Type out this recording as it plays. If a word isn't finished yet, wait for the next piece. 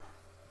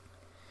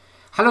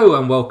Hello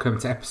and welcome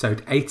to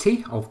episode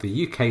 80 of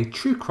the UK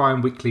True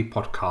Crime Weekly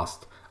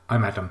podcast.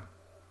 I'm Adam.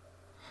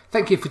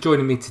 Thank you for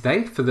joining me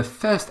today for the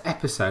first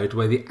episode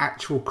where the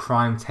actual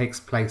crime takes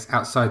place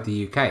outside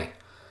the UK,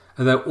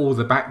 although all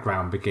the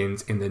background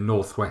begins in the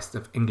northwest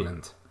of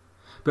England.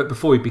 But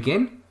before we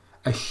begin,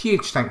 a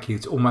huge thank you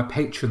to all my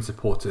Patreon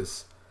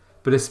supporters,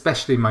 but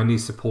especially my new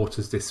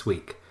supporters this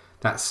week.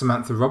 That's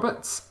Samantha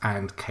Roberts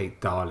and Kate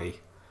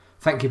Darley.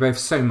 Thank you both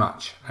so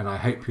much, and I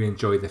hope you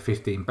enjoy the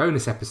 15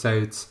 bonus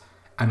episodes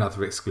and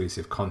other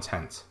exclusive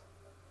content.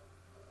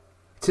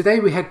 Today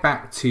we head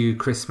back to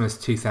Christmas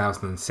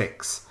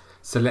 2006,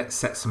 so let's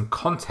set some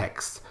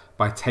context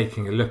by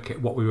taking a look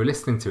at what we were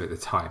listening to at the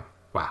time.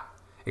 Well,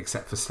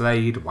 except for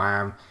Slade,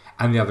 Wham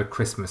and the other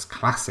Christmas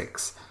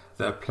classics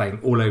that are playing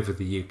all over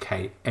the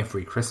UK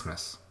every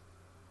Christmas.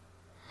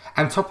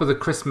 And top of the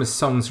Christmas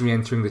songs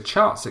re-entering the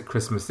charts at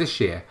Christmas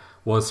this year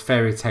was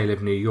Fairy Tale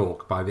of New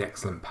York by the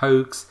excellent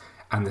Pogues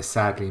and the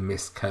sadly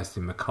missed Kirsty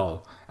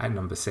MacColl at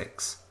number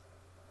 6.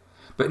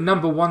 But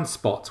number 1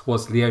 spot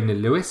was Leona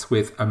Lewis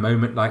with A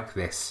Moment Like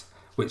This,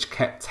 which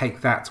kept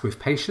Take That with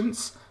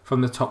Patience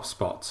from the top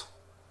spot.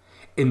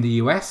 In the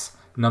US,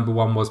 number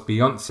 1 was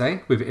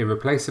Beyonce with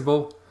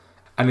Irreplaceable,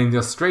 and in the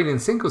Australian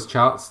singles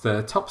charts,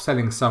 the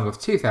top-selling song of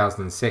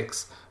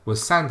 2006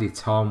 was Sandy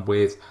Tom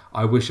with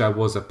I Wish I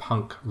Was a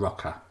Punk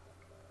Rocker.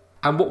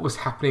 And what was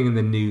happening in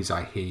the news,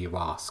 I hear you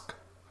ask?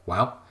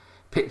 Well,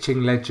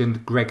 pitching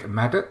legend Greg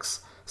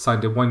Maddux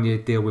signed a 1-year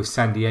deal with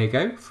San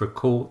Diego for a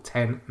cool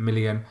 $10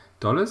 million.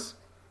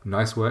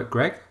 Nice work,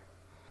 Greg.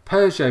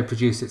 Peugeot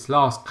produced its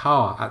last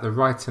car at the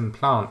Ryton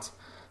plant,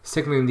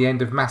 signalling the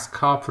end of mass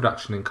car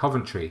production in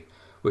Coventry,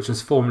 which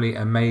was formerly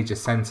a major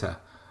centre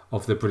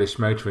of the British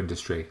motor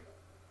industry.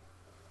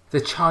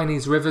 The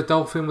Chinese river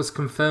dolphin was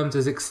confirmed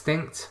as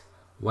extinct.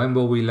 When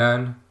will we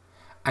learn?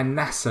 And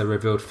NASA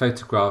revealed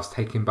photographs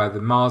taken by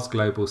the Mars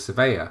Global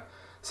Surveyor,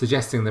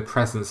 suggesting the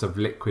presence of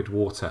liquid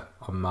water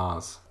on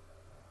Mars.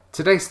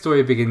 Today's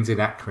story begins in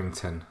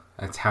Accrington,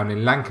 a town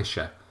in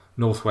Lancashire,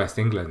 northwest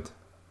England.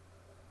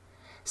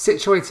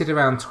 Situated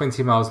around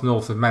 20 miles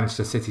north of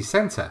Manchester city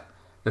centre,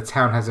 the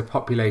town has a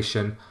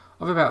population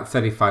of about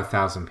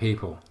 35,000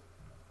 people.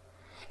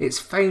 It's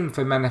famed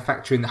for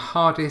manufacturing the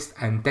hardest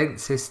and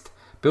densest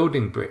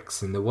building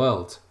bricks in the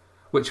world,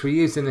 which were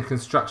used in the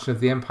construction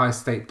of the Empire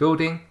State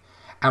Building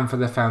and for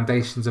the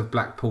foundations of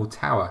Blackpool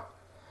Tower.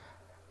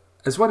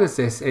 As well as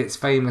this, it's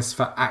famous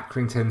for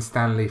Accrington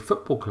Stanley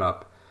Football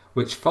Club,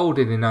 which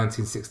folded in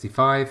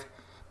 1965,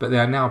 but they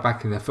are now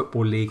back in the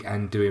Football League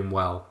and doing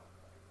well.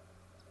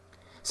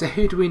 So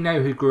who do we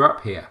know who grew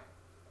up here?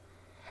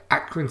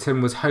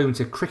 Accrington was home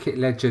to cricket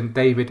legend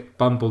David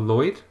Bumble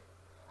Lloyd.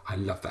 I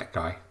love that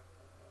guy.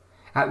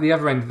 At the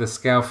other end of the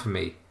scale for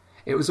me,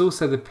 it was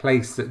also the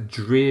place that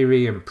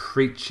dreary and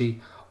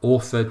preachy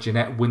author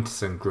Jeanette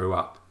Winterson grew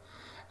up,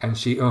 and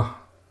she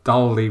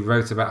dully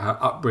wrote about her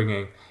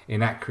upbringing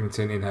in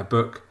Accrington in her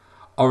book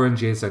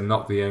Oranges Are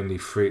Not the Only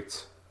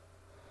Fruit.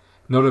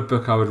 Not a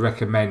book I would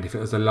recommend if it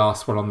was the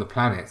last one on the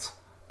planet,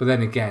 but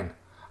then again,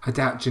 I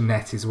doubt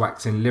Jeanette is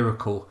waxing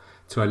lyrical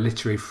to her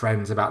literary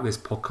friends about this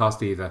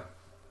podcast either.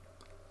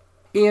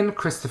 Ian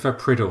Christopher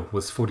Priddle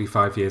was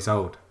 45 years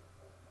old.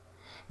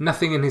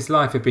 Nothing in his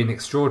life had been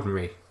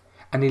extraordinary,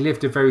 and he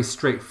lived a very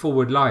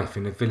straightforward life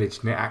in a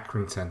village near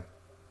Accrington.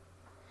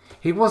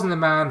 He wasn't a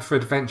man for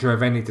adventure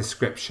of any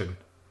description,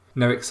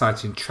 no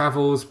exciting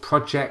travels,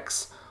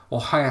 projects,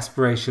 or high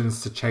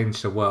aspirations to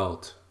change the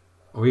world,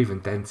 or even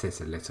dent it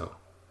a little.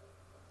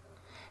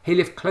 He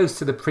lived close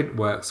to the print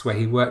works where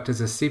he worked as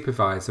a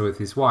supervisor with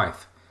his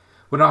wife,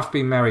 when after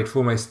being married for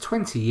almost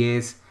 20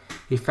 years,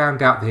 he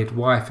found out that his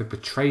wife had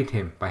betrayed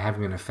him by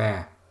having an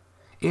affair.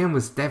 Ian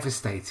was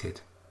devastated.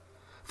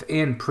 For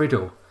Ian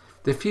Priddle,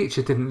 the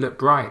future didn't look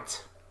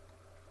bright.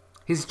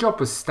 His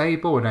job was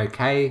stable and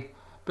okay,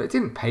 but it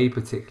didn't pay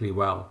particularly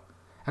well,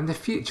 and the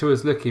future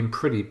was looking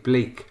pretty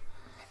bleak,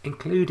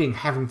 including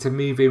having to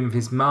move in with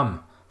his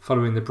mum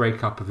following the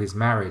breakup of his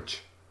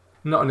marriage.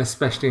 Not an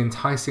especially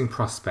enticing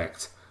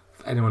prospect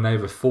for anyone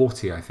over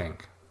 40, I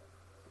think.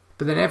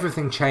 But then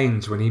everything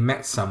changed when he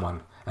met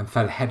someone and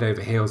fell head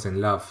over heels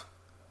in love.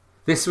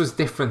 This was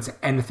different to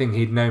anything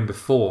he'd known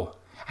before,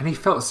 and he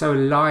felt so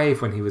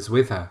alive when he was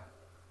with her.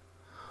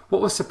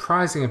 What was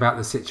surprising about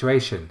the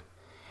situation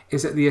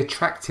is that the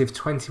attractive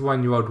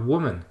 21-year-old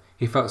woman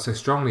he felt so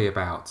strongly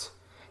about,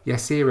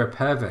 Yasira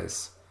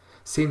Pervez,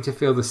 seemed to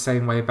feel the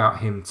same way about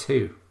him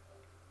too.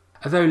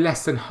 Although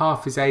less than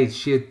half his age,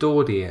 she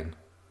adored Ian.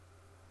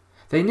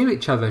 They knew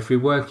each other through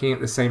working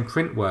at the same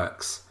print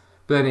works,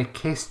 but then a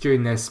kiss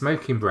during their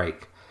smoking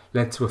break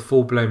led to a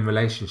full-blown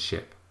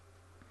relationship.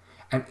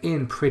 And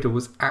Ian Priddle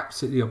was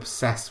absolutely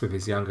obsessed with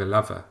his younger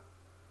lover.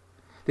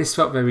 This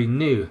felt very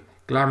new,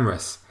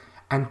 glamorous,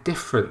 and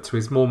different to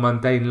his more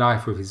mundane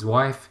life with his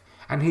wife,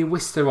 and he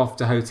whisked her off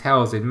to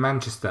hotels in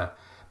Manchester,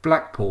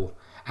 Blackpool,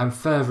 and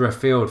further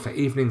afield for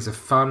evenings of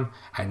fun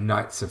and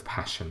nights of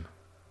passion.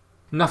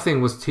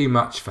 Nothing was too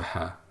much for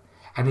her,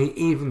 and he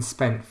even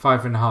spent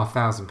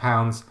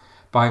 £5,500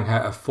 buying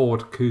her a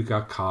Ford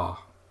Cougar car.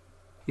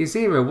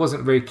 Yazira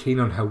wasn't very keen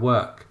on her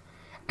work,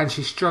 and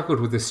she struggled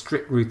with the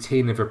strict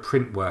routine of a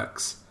print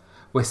works,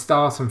 where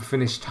start and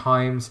finish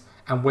times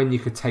and when you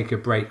could take a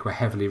break were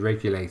heavily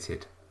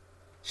regulated.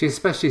 She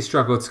especially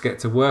struggled to get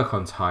to work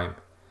on time,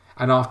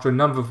 and after a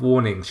number of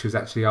warnings she was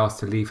actually asked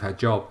to leave her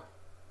job.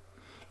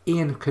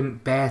 Ian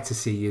couldn't bear to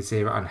see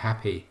Yazira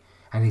unhappy,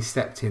 and he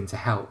stepped in to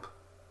help.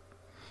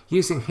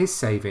 Using his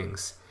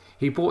savings,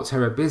 he bought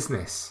her a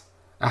business,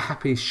 a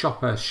Happy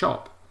Shopper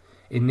shop,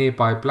 in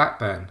nearby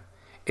Blackburn,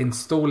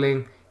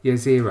 installing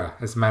Yazira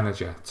as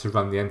manager to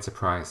run the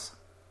enterprise.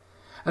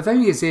 Although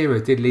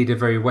Yazira did lead a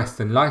very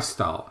Western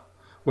lifestyle,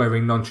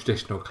 wearing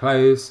non-traditional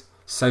clothes,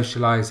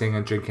 socialising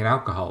and drinking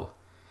alcohol,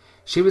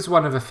 she was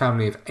one of a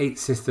family of 8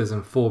 sisters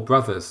and 4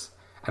 brothers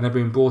and had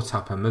been brought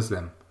up a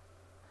Muslim.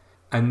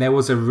 And there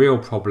was a real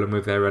problem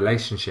with their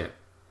relationship,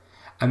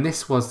 and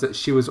this was that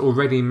she was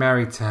already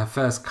married to her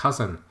first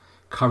cousin,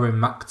 Karim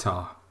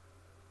Mukhtar.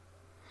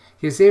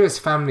 Yazira's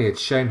family had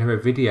shown her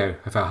a video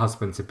of her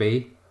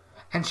husband-to-be,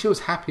 and she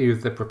was happy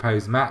with the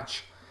proposed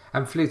match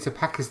and flew to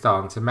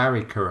Pakistan to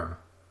marry Karim.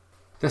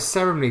 The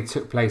ceremony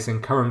took place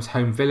in Karim's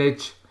home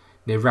village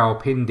near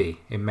Rawalpindi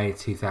in May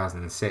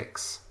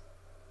 2006.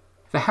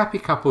 The happy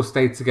couple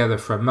stayed together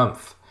for a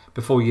month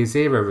before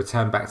Yazira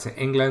returned back to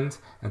England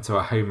and to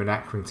her home in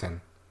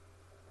Accrington.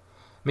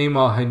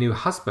 Meanwhile, her new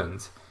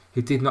husband,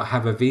 who did not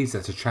have a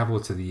visa to travel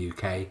to the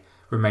UK,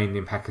 remained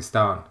in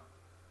Pakistan.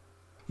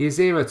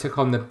 Yazira took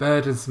on the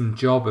burdensome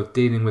job of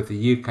dealing with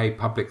the UK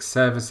public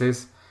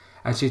services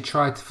as she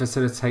tried to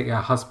facilitate her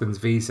husband's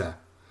visa,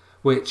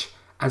 which,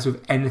 as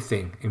with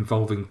anything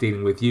involving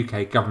dealing with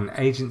UK government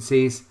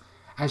agencies,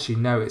 as you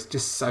know, it's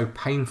just so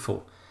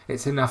painful,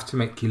 it's enough to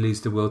make you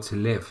lose the will to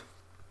live.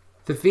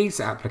 The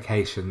visa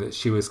application that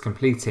she was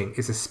completing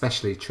is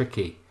especially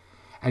tricky,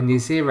 and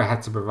Yazira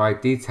had to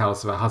provide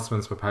details of her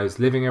husband's proposed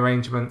living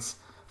arrangements,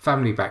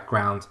 family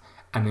background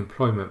and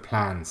employment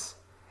plans.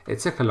 It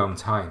took a long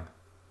time.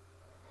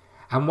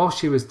 And while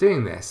she was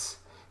doing this,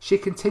 she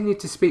continued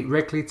to speak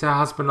regularly to her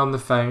husband on the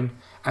phone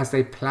as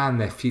they planned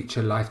their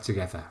future life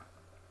together.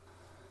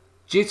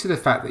 Due to the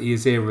fact that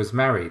Yazira was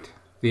married,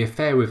 the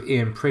affair with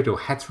Ian Priddle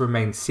had to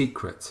remain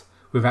secret,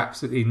 with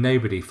absolutely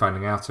nobody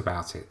finding out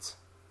about it.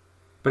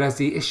 But as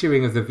the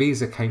issuing of the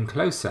visa came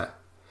closer,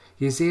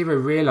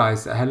 Yazira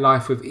realised that her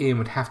life with Ian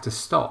would have to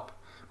stop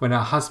when her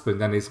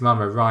husband and his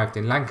mum arrived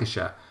in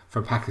Lancashire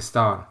from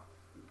Pakistan.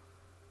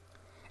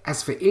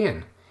 As for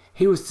Ian,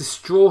 he was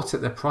distraught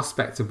at the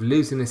prospect of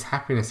losing this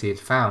happiness he had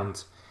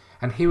found,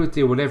 and he would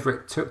do whatever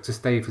it took to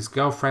stay with his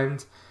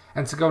girlfriend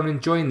and to go on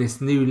enjoying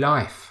this new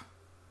life.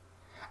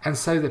 And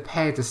so the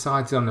pair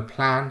decided on a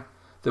plan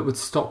that would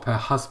stop her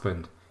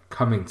husband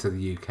coming to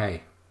the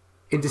UK.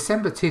 In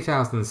December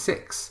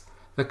 2006,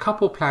 the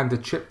couple planned a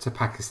trip to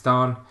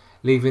Pakistan,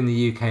 leaving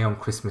the UK on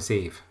Christmas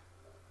Eve.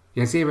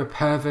 Yazira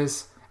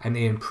Pervez and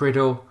Ian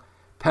Priddle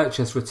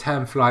purchased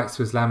return flights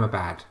to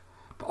Islamabad,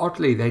 but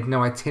oddly they'd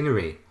no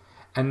itinerary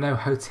and no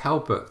hotel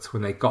booked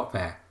when they got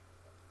there.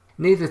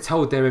 Neither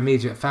told their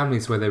immediate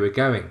families where they were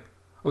going,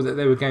 or that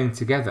they were going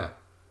together.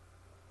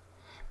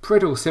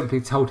 Priddle simply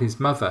told his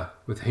mother,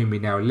 with whom he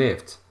now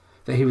lived,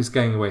 that he was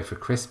going away for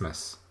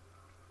Christmas.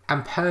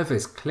 And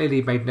Pervez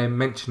clearly made no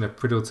mention of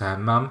Priddle to her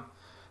mum,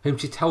 whom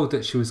she told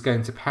that she was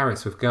going to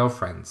Paris with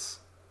girlfriends.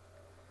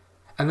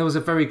 And there was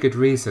a very good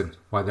reason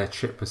why their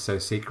trip was so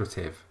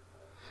secretive.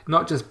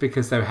 Not just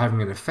because they were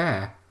having an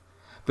affair,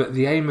 but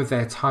the aim of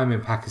their time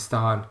in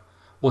Pakistan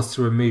was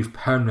to remove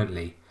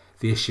permanently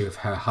the issue of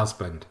her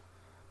husband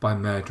by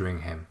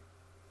murdering him.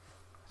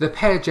 The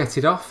pair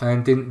jetted off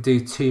and didn't do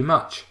too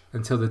much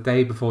until the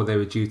day before they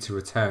were due to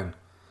return,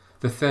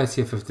 the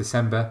 30th of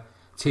December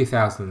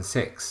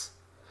 2006,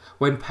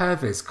 when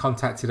Pervez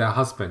contacted her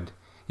husband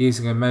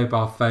using a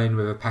mobile phone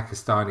with a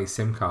Pakistani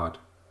SIM card.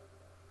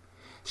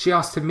 She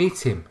asked to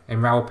meet him in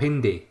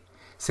Rawalpindi,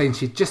 saying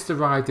she'd just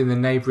arrived in the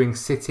neighbouring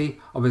city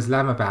of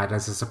Islamabad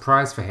as a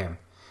surprise for him,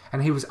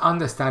 and he was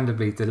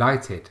understandably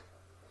delighted.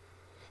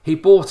 He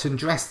bought and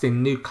dressed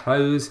in new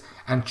clothes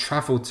and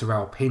travelled to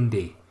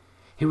Rawalpindi.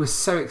 He was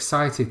so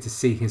excited to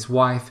see his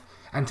wife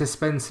and to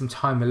spend some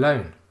time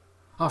alone.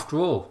 After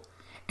all,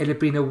 it had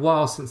been a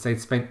while since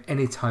they'd spent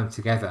any time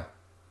together.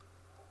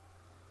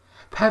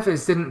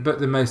 Pervez didn't book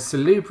the most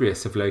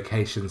salubrious of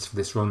locations for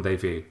this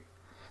rendezvous.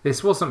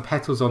 This wasn't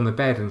petals on the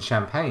bed and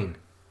champagne.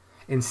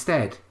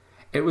 Instead,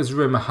 it was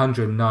room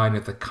 109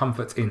 of the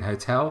Comfort Inn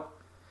Hotel,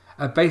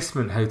 a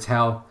basement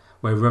hotel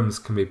where rooms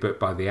can be booked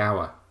by the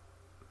hour.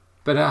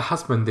 But her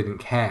husband didn't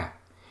care.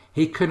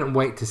 He couldn't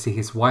wait to see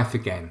his wife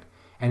again,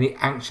 and he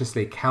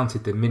anxiously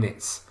counted the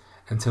minutes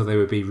until they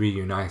would be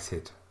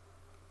reunited.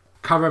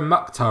 Karim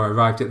Mukhtar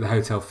arrived at the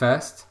hotel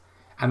first,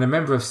 and a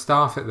member of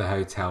staff at the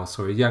hotel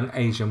saw a young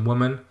Asian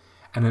woman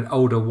and an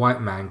older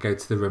white man go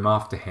to the room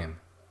after him.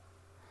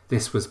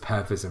 This was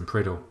Pervez and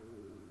Priddle.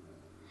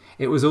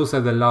 It was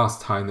also the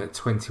last time that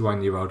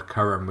 21-year-old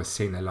Karim was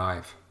seen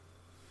alive.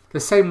 The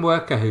same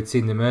worker who'd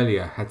seen them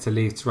earlier had to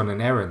leave to run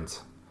an errand,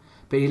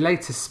 but he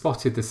later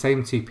spotted the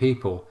same 2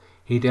 people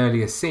he'd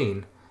earlier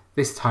seen,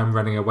 this time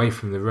running away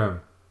from the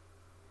room.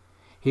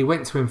 He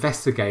went to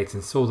investigate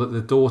and saw that the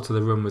door to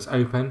the room was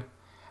open,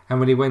 and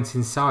when he went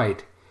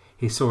inside,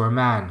 he saw a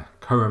man,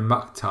 Khurram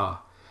Mukhtar,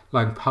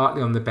 lying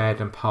partly on the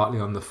bed and partly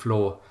on the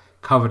floor,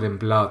 covered in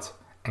blood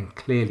and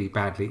clearly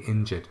badly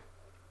injured.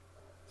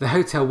 The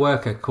hotel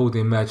worker called the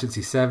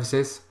emergency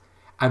services,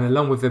 and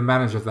along with the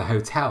manager of the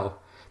hotel,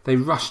 they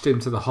rushed him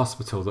to the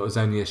hospital that was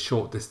only a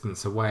short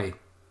distance away.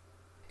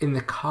 In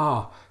the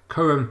car,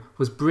 Khurram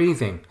was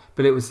breathing,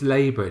 but it was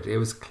laboured. It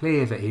was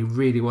clear that he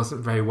really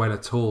wasn't very well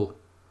at all.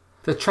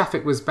 The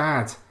traffic was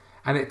bad,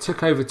 and it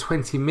took over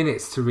 20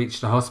 minutes to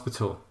reach the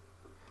hospital.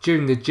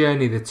 During the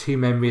journey, the two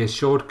men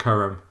reassured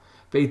Khurram,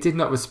 but he did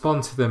not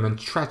respond to them, and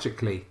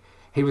tragically,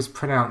 he was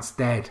pronounced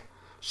dead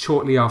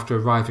shortly after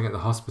arriving at the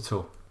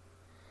hospital.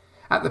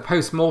 At the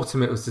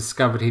post-mortem, it was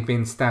discovered he'd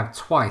been stabbed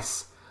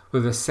twice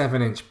with a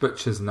 7-inch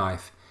butcher's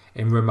knife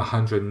in room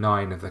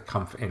 109 of the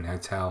Comfort Inn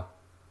Hotel.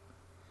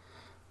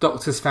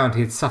 Doctors found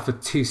he had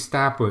suffered 2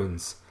 stab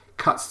wounds,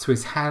 cuts to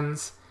his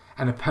hands,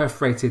 and a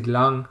perforated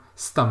lung,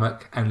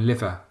 stomach and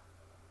liver.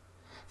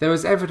 There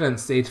was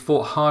evidence that he'd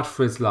fought hard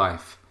for his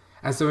life,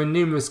 as there were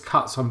numerous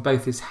cuts on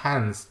both his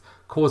hands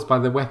caused by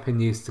the weapon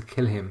used to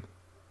kill him.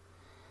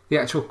 The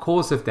actual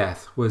cause of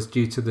death was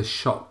due to the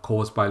shock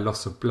caused by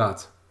loss of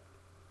blood.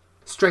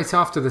 Straight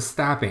after the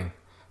stabbing,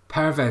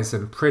 Pervez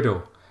and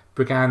Pridle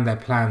began their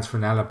plans for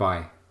an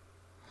alibi.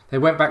 They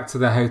went back to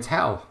their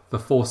hotel, the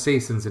Four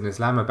Seasons in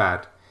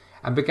Islamabad,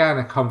 and began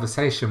a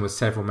conversation with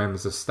several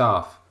members of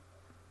staff.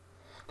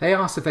 They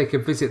asked if they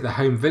could visit the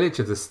home village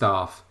of the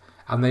staff,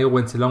 and they all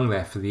went along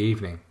there for the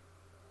evening.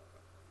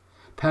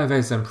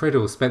 Pervez and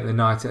Pridle spent the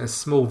night at a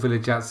small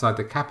village outside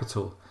the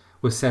capital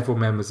with several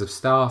members of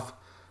staff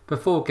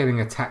before getting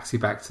a taxi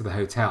back to the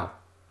hotel.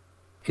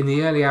 In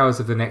the early hours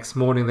of the next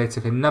morning, they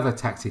took another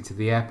taxi to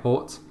the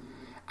airport,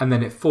 and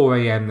then at 4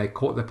 a.m. they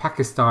caught the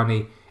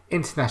Pakistani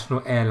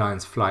International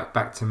Airlines flight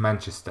back to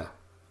Manchester.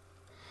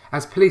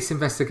 As police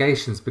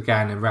investigations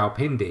began in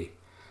Rawalpindi,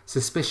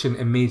 suspicion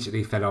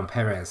immediately fell on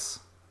Perez.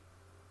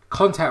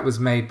 Contact was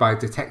made by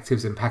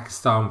detectives in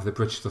Pakistan with the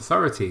British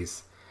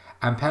authorities,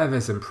 and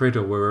Pervez and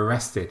Pridle were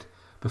arrested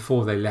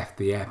before they left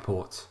the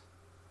airport.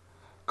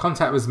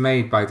 Contact was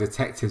made by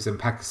detectives in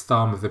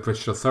Pakistan with the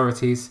British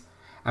authorities,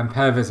 and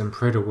Pervez and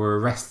Pridle were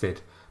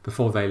arrested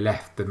before they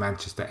left the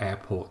Manchester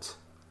airport.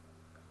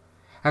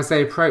 As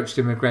they approached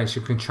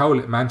immigration control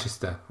at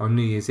Manchester on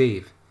New Year's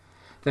Eve,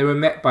 they were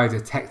met by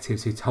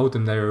detectives who told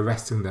them they were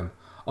arresting them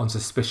on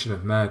suspicion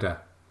of murder.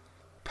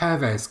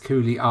 Pervez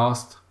coolly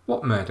asked,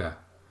 "What murder?"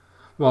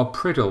 while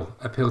Pridle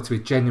appealed to be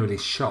genuinely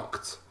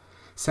shocked,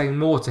 saying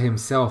more to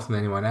himself than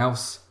anyone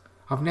else,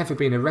 "I've never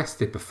been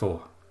arrested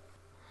before."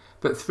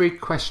 But through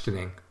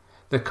questioning,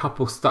 the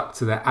couple stuck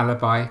to their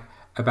alibi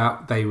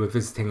about they were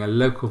visiting a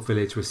local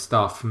village with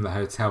staff from the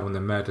hotel when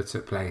the murder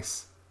took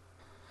place.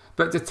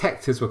 But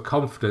detectives were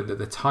confident that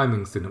the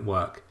timings didn't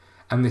work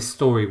and this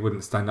story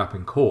wouldn't stand up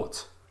in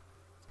court.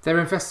 Their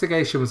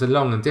investigation was a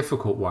long and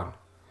difficult one,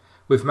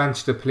 with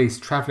Manchester police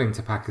travelling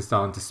to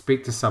Pakistan to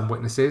speak to some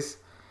witnesses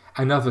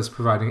and others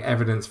providing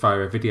evidence via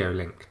a video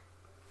link.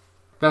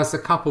 But as the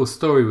couple's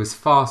story was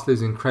fast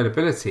losing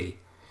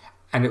credibility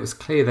and it was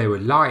clear they were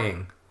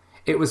lying,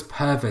 it was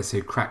Pervez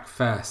who cracked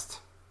first.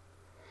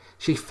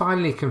 She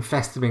finally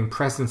confessed to being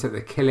present at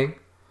the killing,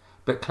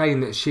 but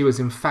claimed that she was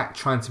in fact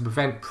trying to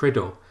prevent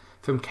Pridle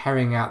from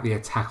carrying out the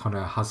attack on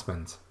her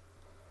husband.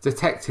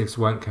 Detectives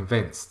weren't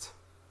convinced.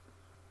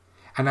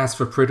 And as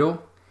for Pridle,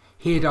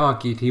 he had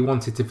argued he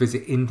wanted to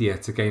visit India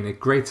to gain a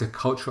greater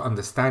cultural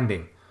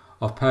understanding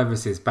of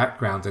Pervez's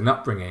background and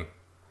upbringing,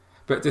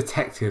 but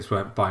detectives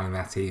weren't buying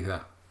that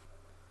either.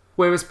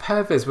 Whereas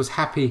Pervez was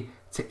happy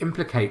to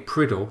implicate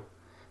Pridle,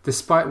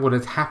 despite what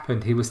had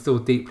happened, he was still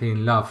deeply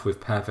in love with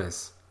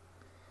Pervez.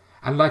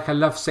 And like a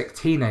lovesick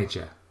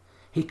teenager,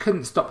 he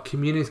couldn't stop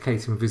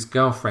communicating with his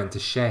girlfriend to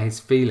share his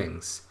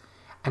feelings,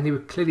 and he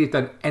would clearly have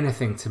done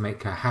anything to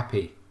make her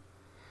happy.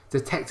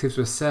 Detectives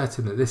were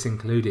certain that this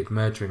included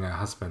murdering her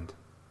husband.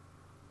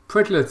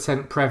 Pridle had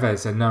sent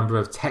Pervez a number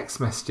of text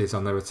messages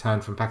on their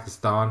return from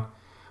Pakistan,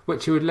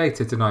 which he would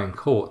later deny in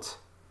court.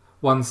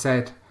 One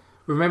said,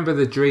 "Remember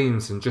the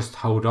dreams and just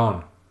hold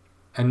on."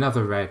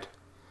 Another read,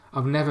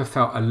 "I've never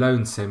felt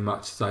alone so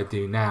much as I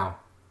do now."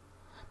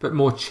 But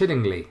more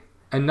chillingly,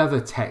 another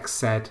text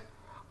said,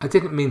 "I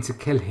didn't mean to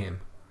kill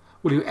him.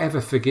 Will you ever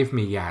forgive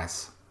me,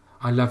 Yaz?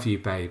 I love you,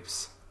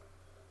 babes."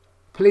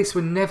 Police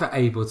were never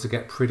able to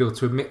get Pridle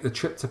to admit the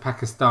trip to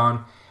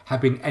Pakistan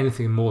had been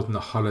anything more than a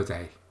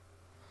holiday.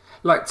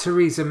 Like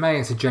Theresa May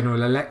at a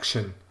general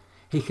election,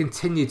 he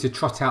continued to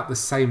trot out the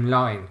same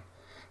line,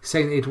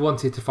 saying that he'd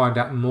wanted to find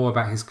out more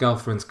about his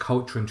girlfriend's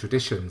culture and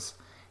traditions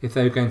if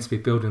they were going to be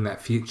building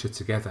that future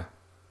together.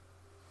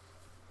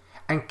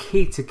 And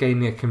key to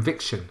gaining a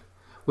conviction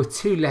were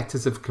 2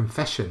 letters of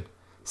confession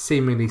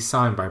seemingly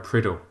signed by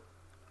Pridle.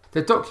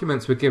 The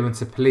documents were given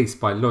to police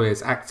by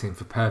lawyers acting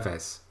for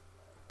Pervez.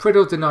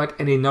 Pridle denied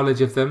any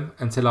knowledge of them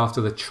until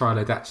after the trial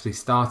had actually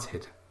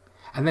started,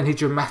 and then he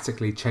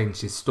dramatically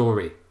changed his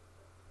story.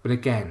 But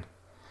again,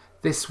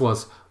 this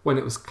was when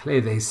it was clear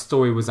that his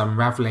story was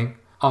unravelling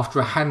after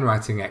a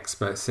handwriting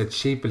expert said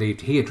she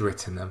believed he had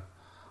written them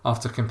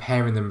after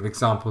comparing them with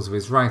examples of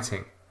his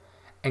writing,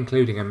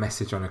 including a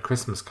message on a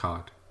Christmas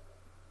card.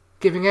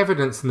 Giving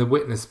evidence in the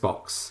witness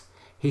box,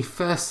 he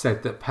first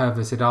said that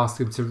Purves had asked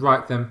him to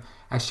write them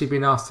as she'd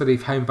been asked to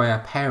leave home by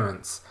her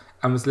parents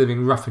and was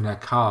living rough in her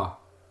car.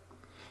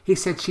 He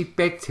said she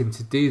begged him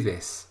to do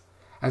this,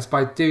 as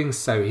by doing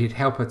so he'd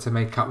help her to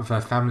make up with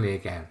her family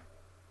again.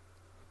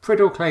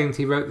 Priddle claimed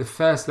he wrote the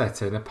first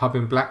letter in a pub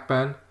in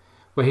Blackburn,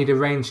 where he'd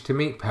arranged to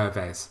meet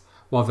Purves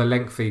while the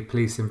lengthy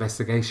police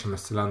investigation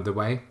was still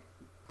underway.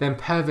 Then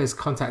Purves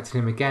contacted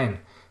him again,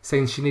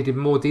 saying she needed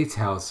more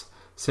details,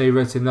 so he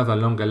wrote another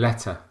longer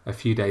letter a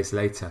few days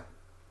later.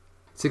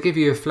 To give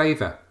you a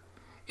flavour,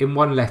 in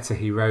one letter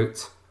he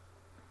wrote,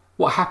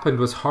 "What happened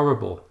was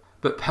horrible,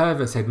 but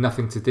Purves had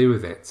nothing to do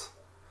with it.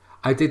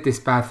 I did this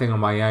bad thing on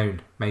my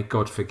own, may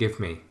God forgive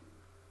me."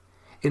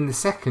 In the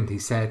second he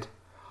said,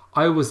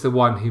 "I was the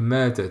one who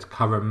murdered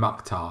Khurram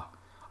Mukhtar.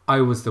 I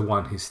was the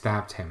one who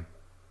stabbed him."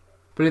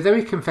 But although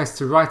he confessed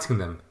to writing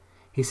them,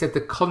 he said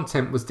the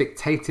content was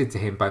dictated to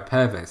him by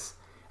Purves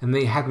and that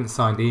he hadn't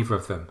signed either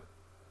of them.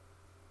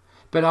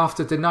 But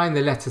after denying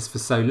the letters for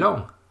so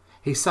long,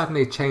 he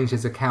suddenly changed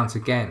his account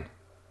again.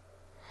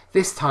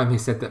 This time he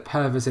said that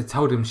Purves had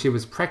told him she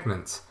was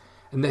pregnant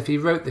and that if he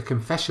wrote the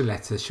confession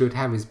letters she would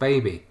have his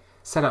baby,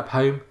 set up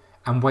home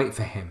and wait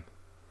for him.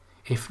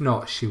 If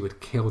not, she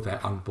would kill their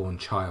unborn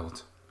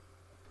child.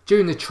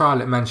 During the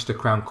trial at Manchester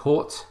Crown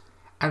Court,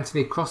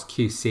 Anthony Cross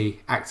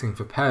QC, acting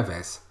for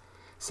Purves,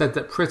 said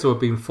that Priddle had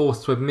been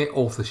forced to admit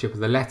authorship of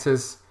the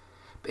letters,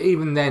 but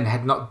even then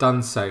had not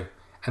done so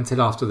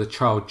until after the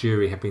trial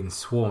jury had been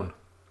sworn.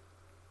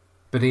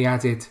 But he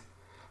added,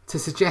 "To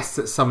suggest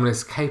that someone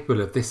is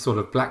capable of this sort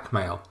of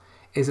blackmail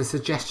is a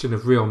suggestion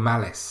of real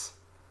malice.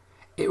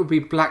 It would be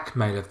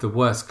blackmail of the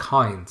worst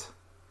kind.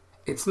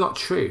 It's not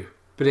true,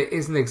 but it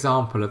is an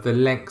example of the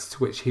lengths to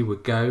which he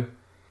would go,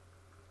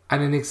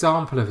 and an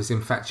example of his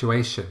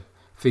infatuation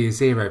for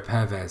Yusiro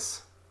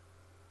Purves."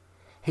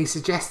 He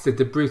suggested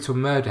the brutal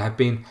murder had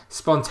been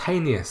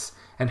spontaneous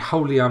and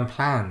wholly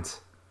unplanned.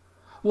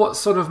 What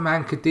sort of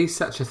man could do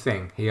such a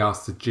thing, he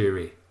asked the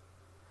jury.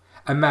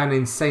 A man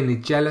insanely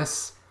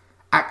jealous,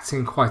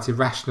 acting quite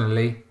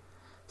irrationally,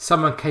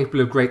 someone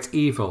capable of great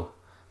evil,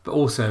 but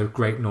also of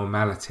great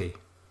normality.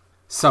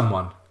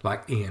 Someone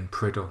like Ian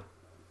Priddle.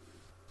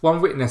 One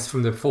witness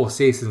from the Four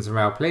Seasons in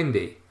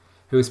Rawalpindi,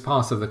 who was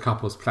part of the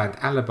couple's planned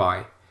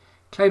alibi,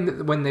 claimed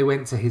that when they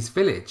went to his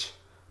village,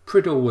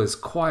 Priddle was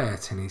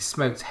quiet and he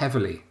smoked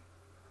heavily.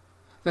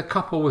 The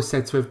couple was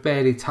said to have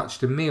barely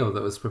touched a meal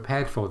that was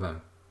prepared for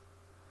them.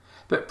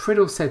 But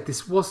Priddle said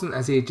this wasn't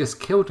as he had just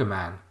killed a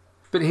man,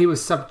 but he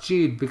was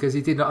subdued because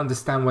he did not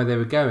understand where they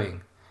were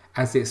going,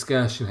 as the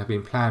excursion had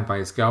been planned by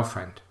his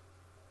girlfriend.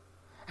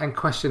 And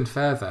questioned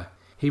further,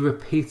 he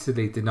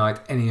repeatedly denied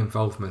any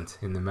involvement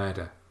in the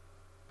murder.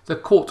 The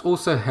court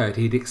also heard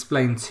he had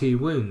explained 2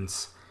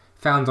 wounds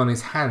found on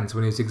his hands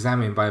when he was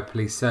examined by a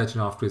police surgeon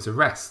after his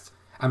arrest,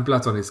 and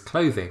blood on his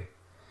clothing,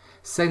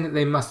 saying that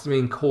they must have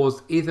been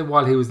caused either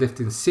while he was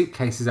lifting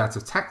suitcases out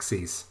of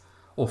taxis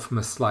or from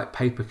a slight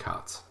paper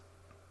cut.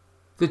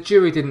 The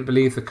jury didn't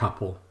believe the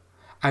couple,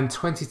 and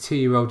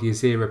 22-year-old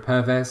Yusiro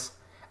Purves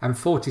and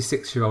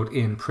 46-year-old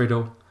Ian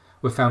Priddle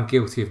were found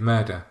guilty of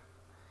murder,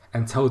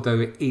 and told they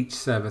would each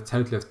serve a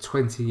total of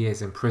 20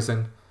 years in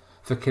prison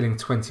for killing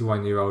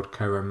 21-year-old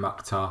Khurram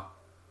Mukhtar.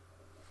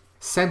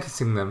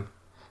 Sentencing them,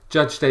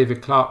 Judge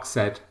David Clark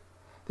said,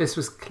 "This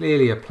was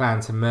clearly a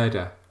plan to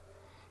murder.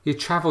 You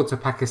travelled to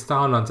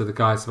Pakistan under the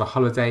guise of a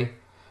holiday,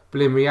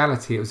 but in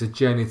reality it was a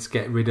journey to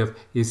get rid of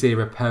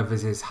Yusiro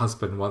Purves'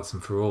 husband once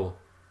and for all.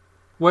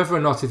 Whether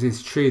or not it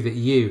is true that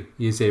you,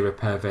 Yusiro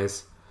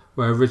Purves,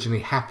 were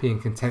originally happy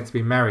and content to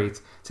be married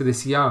to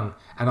this young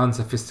and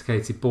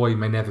unsophisticated boy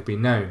may never be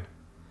known.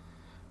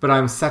 But I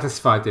am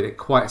satisfied that it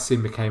quite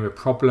soon became a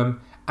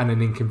problem and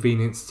an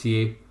inconvenience to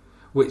you,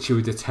 which you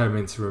were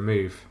determined to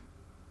remove."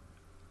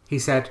 He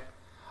said,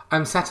 "I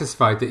am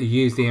satisfied that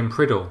you used Ian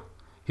Priddle,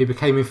 who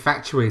became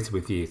infatuated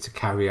with you, to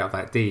carry out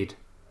that deed.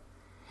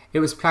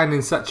 It was planned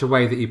in such a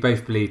way that you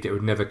both believed it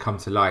would never come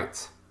to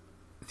light.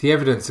 The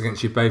evidence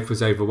against you both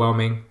was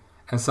overwhelming,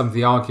 and some of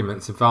the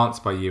arguments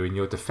advanced by you in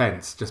your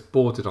defence just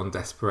bordered on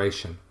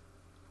desperation."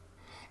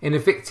 In a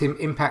victim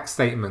impact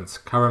statement,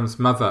 Khurram's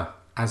mother,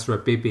 Azra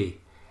Bibi,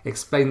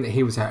 explained that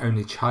he was her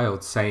only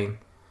child, saying,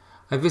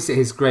 "I visit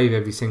his grave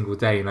every single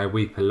day and I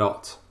weep a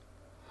lot.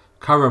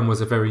 Khurram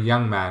was a very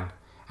young man,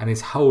 and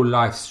his whole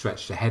life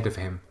stretched ahead of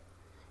him.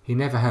 He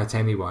never hurt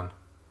anyone.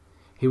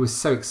 He was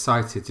so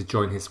excited to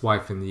join his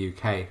wife in the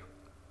UK.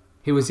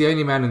 He was the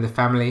only man in the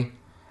family,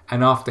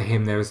 and after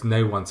him there was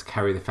no one to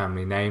carry the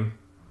family name.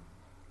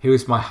 He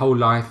was my whole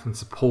life and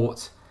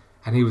support,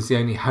 and he was the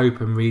only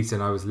hope and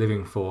reason I was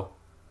living for.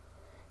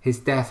 His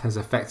death has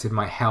affected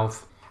my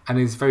health, and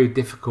it is very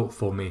difficult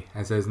for me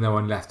as there is no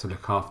one left to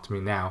look after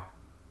me now.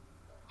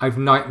 I have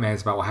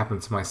nightmares about what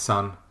happened to my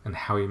son and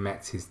how he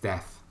met his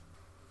death."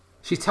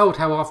 She told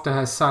how after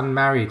her son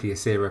married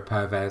Yusiro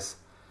Purves,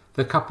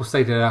 the couple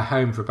stayed at her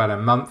home for about a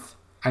month,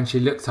 and she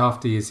looked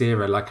after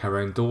Yazira like her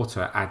own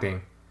daughter,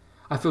 adding,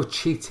 "I feel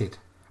cheated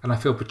and I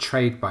feel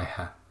betrayed by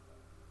her."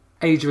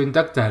 Adrian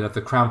Dugdale of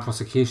the Crown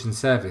Prosecution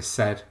Service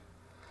said,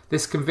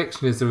 "This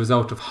conviction is the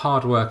result of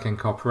hard work and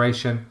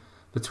cooperation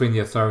between the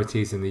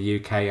authorities in the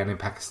UK and in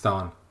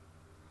Pakistan.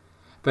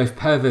 Both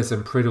Pervez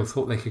and Priddle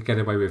thought they could get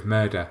away with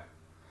murder.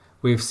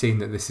 We have seen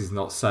that this is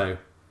not so.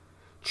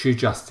 True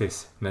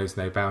justice knows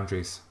no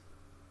boundaries."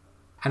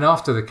 And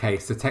after the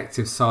case,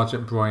 Detective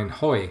Sergeant Brian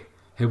Hoy,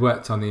 who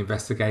worked on the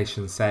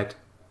investigation, said,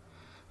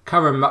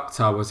 "Karam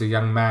Mukhtar was a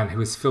young man who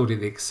was filled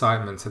with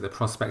excitement at the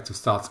prospect of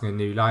starting a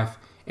new life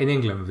in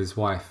England with his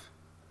wife.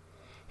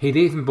 He'd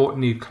even bought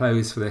new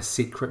clothes for their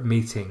secret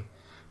meeting,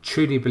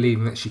 truly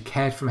believing that she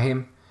cared for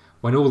him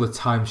when all the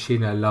time she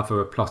and her lover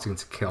were plotting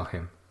to kill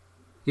him.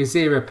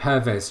 Yazira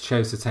Pervez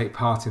chose to take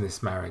part in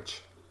this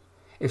marriage.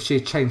 If she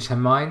had changed her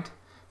mind,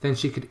 then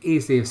she could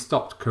easily have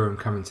stopped Karam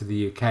coming to the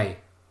UK.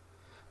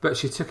 But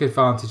she took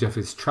advantage of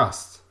his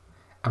trust,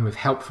 and with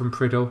help from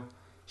Priddle,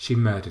 she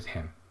murdered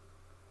him."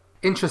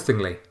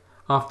 Interestingly,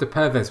 after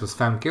Pervez was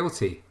found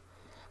guilty,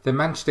 the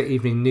Manchester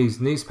Evening News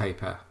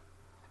newspaper,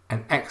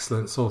 an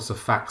excellent source of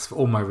facts for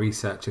all my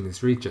research in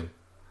this region,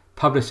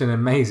 published an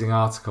amazing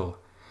article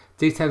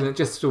detailing that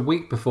just a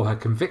week before her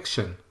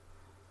conviction,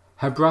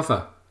 her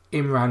brother,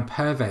 Imran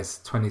Pervez,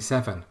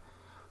 27,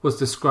 was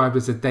described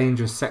as a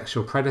dangerous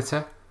sexual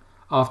predator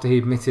after he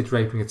admitted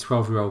raping a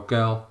 12-year-old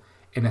girl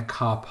in a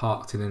car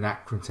parked in an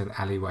Accrington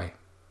alleyway.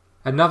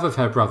 Another of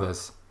her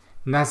brothers,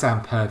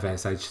 Nazam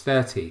Pervez, aged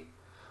 30,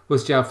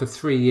 was jailed for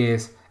 3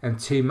 years and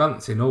 2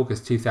 months in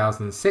August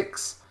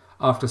 2006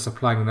 after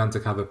supplying an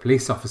undercover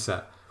police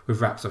officer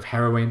with wraps of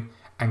heroin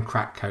and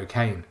crack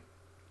cocaine.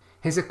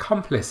 His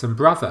accomplice and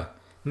brother,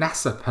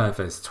 Nasser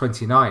Pervez,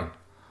 29,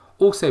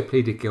 also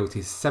pleaded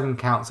guilty to 7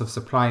 counts of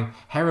supplying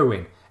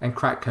heroin and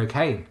crack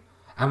cocaine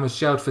and was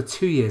jailed for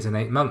 2 years and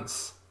 8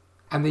 months.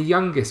 And the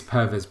youngest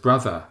Pervez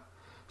brother,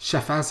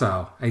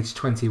 Shafazal, aged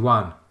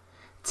 21,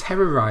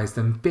 terrorised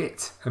and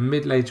bit a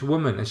middle-aged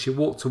woman as she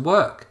walked to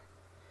work.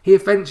 He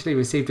eventually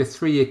received a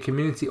 3-year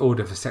community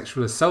order for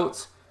sexual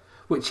assault,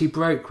 which he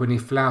broke when he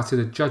flouted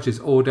a judge's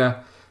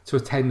order to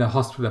attend a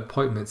hospital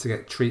appointment to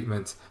get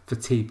treatment for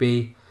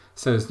TB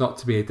so as not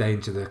to be a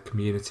danger to the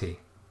community.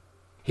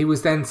 He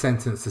was then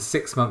sentenced to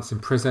 6 months in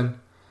prison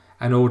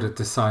and ordered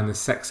to sign the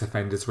sex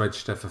offenders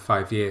register for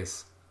 5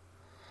 years.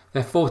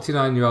 Their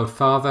 49-year-old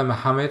father,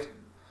 Mohammed,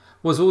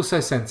 was also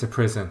sent to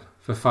prison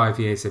for 5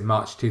 years in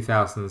March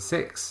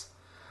 2006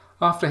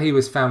 after he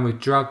was found with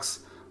drugs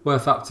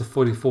worth up to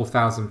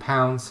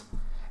 £44,000,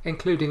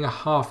 including a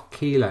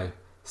half-kilo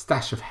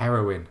stash of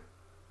heroin.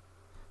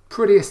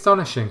 Pretty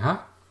astonishing, huh?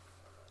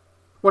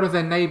 One of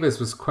their neighbours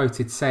was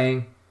quoted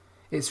saying,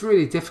 "It's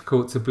really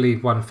difficult to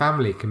believe one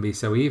family can be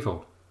so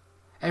evil.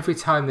 Every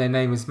time their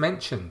name is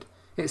mentioned,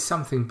 it's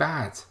something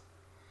bad.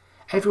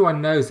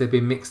 Everyone knows they've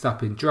been mixed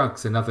up in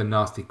drugs and other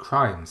nasty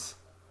crimes.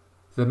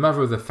 The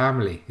mother of the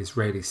family is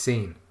rarely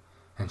seen,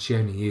 and she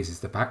only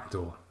uses the back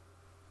door."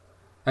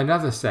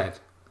 Another said,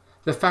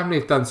 "The family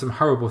have done some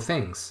horrible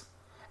things,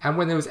 and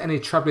when there was any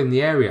trouble in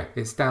the area,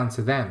 it's down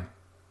to them.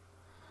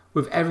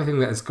 With everything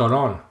that has gone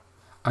on,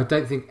 I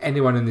don't think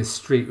anyone in this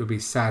street would be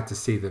sad to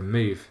see them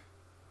move.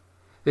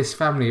 This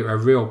family are a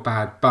real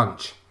bad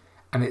bunch,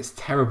 and it's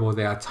terrible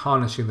they are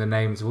tarnishing the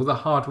names of all the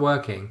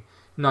hard-working,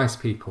 nice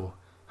people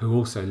who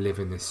also live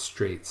in this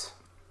street."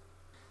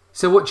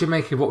 So what do you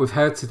make of what we've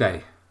heard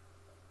today?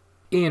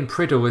 Ian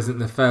Priddle isn't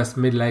the first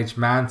middle-aged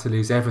man to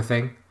lose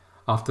everything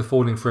after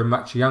falling for a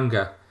much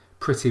younger,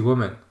 pretty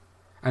woman,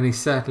 and he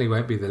certainly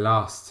won't be the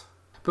last.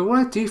 But what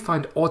I do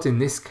find odd in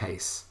this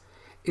case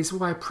is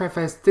why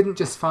Pervez didn't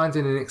just find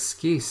an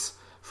excuse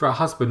for her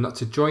husband not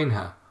to join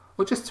her,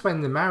 or just to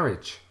end the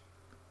marriage.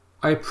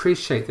 I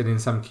appreciate that in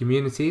some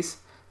communities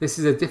this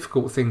is a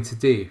difficult thing to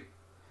do,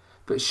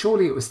 but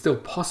surely it was still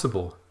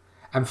possible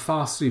and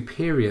far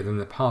superior than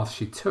the path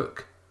she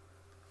took.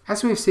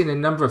 As we've seen a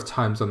number of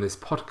times on this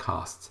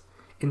podcast,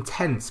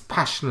 intense,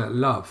 passionate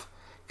love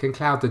can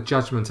cloud the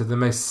judgment of the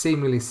most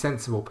seemingly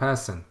sensible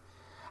person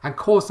and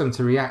cause them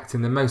to react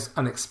in the most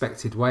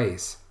unexpected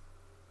ways.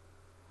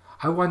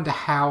 I wonder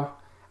how,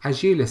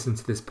 as you listen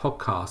to this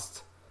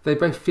podcast, they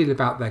both feel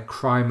about their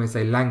crime as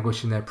they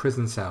languish in their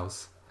prison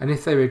cells, and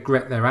if they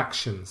regret their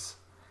actions,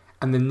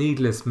 and the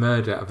needless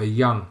murder of a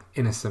young,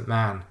 innocent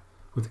man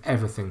with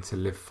everything to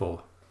live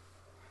for.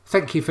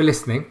 Thank you for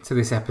listening to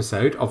this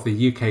episode of the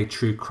UK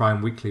True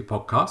Crime Weekly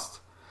podcast.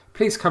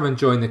 Please come and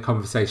join the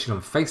conversation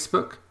on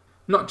Facebook,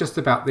 not just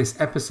about this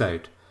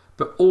episode,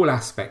 but all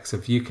aspects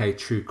of UK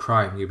true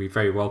crime. You'll be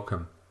very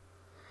welcome.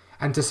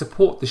 And to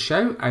support the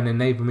show and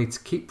enable me to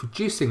keep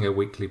producing a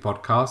weekly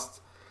podcast,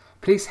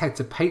 please head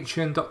to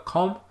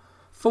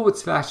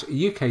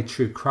patreon.com/UK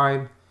True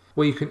Crime,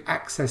 where you can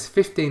access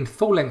 15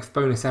 full-length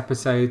bonus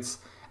episodes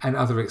and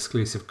other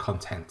exclusive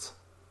content.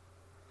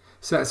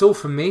 So that's all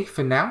from me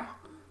for now.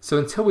 So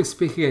until we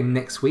speak again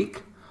next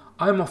week,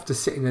 I'm off to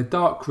sit in a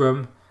dark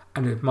room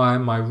and admire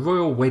my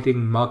royal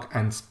wedding mug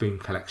and spoon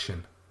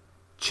collection.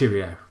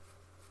 Cheerio.